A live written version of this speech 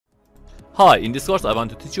Hi, in this course I want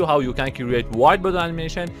to teach you how you can create whiteboard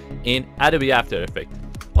animation in Adobe After Effects.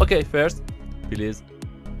 Okay, first, please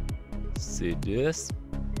see this.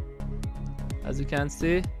 As you can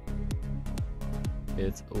see,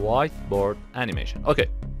 it's whiteboard animation. Okay,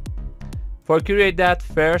 for create that,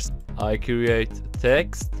 first I create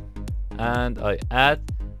text and I add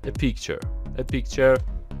a picture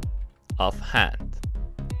of hand.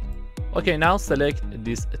 Okay, now select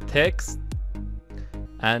this text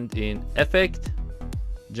and in effect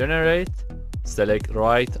generate, select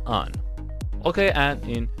right on. Okay, and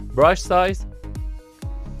in brush size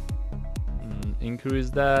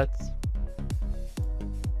increase that,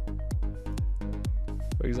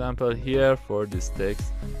 for example here for this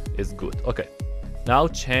text is good. Okay, now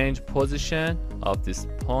change position of this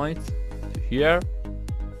point to here,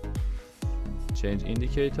 change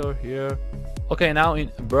indicator here. Okay, now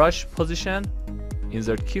in brush position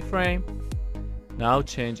insert keyframe, now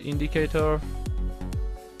change indicator,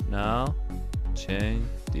 now change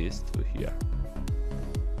this to here,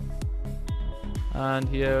 and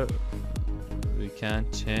here we can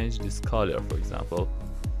change this color, for example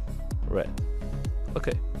red.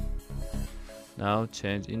 Okay, now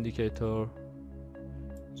change indicator,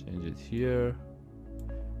 change it here,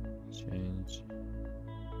 change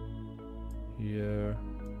here.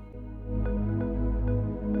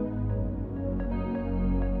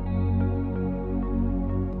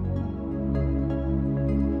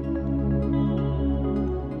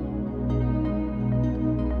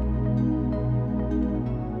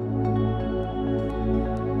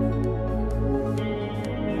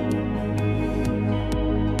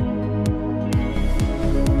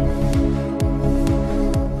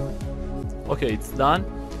 Okay, it's done.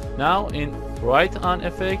 Now in right on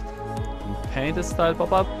effect, in paint style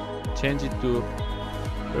pop-up, change it to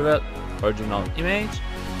reveal original image.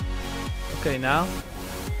 Okay, now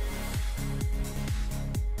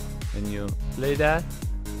when you play that,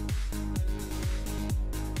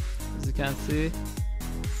 as you can see,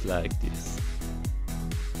 it's like this.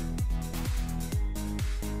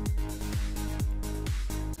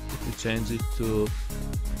 If you change it to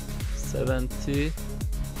 70,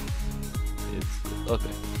 it's good.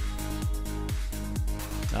 Okay,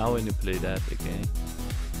 now when you play that again,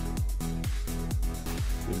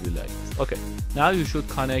 it will be like this. Okay, now you should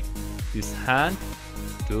connect this hand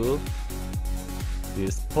to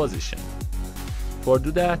this position. For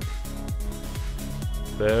do that,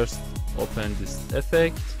 first open this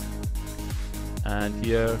effect and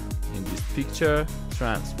here in this picture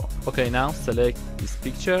transform. Okay, now select this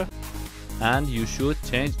picture and you should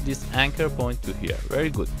change this anchor point to here. Very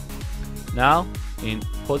good. Now in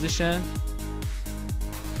position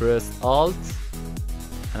press Alt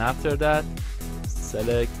and after that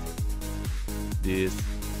select this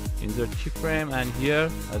insert keyframe, and here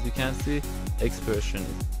as you can see expression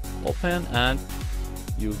is open and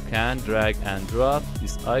you can drag and drop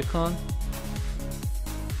this icon,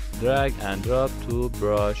 drag and drop to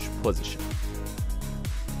brush position.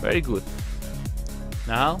 Very good.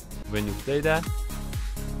 Now when you play that,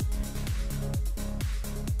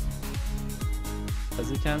 as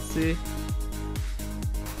you can see,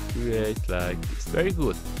 create like this. Very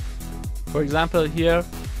good. For example here,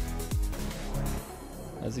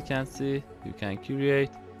 as you can see, you can create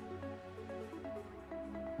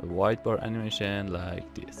a whiteboard animation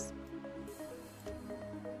like this.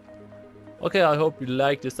 Okay, I hope you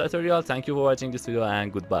like this tutorial. Thank you for watching this video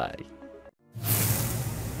and goodbye.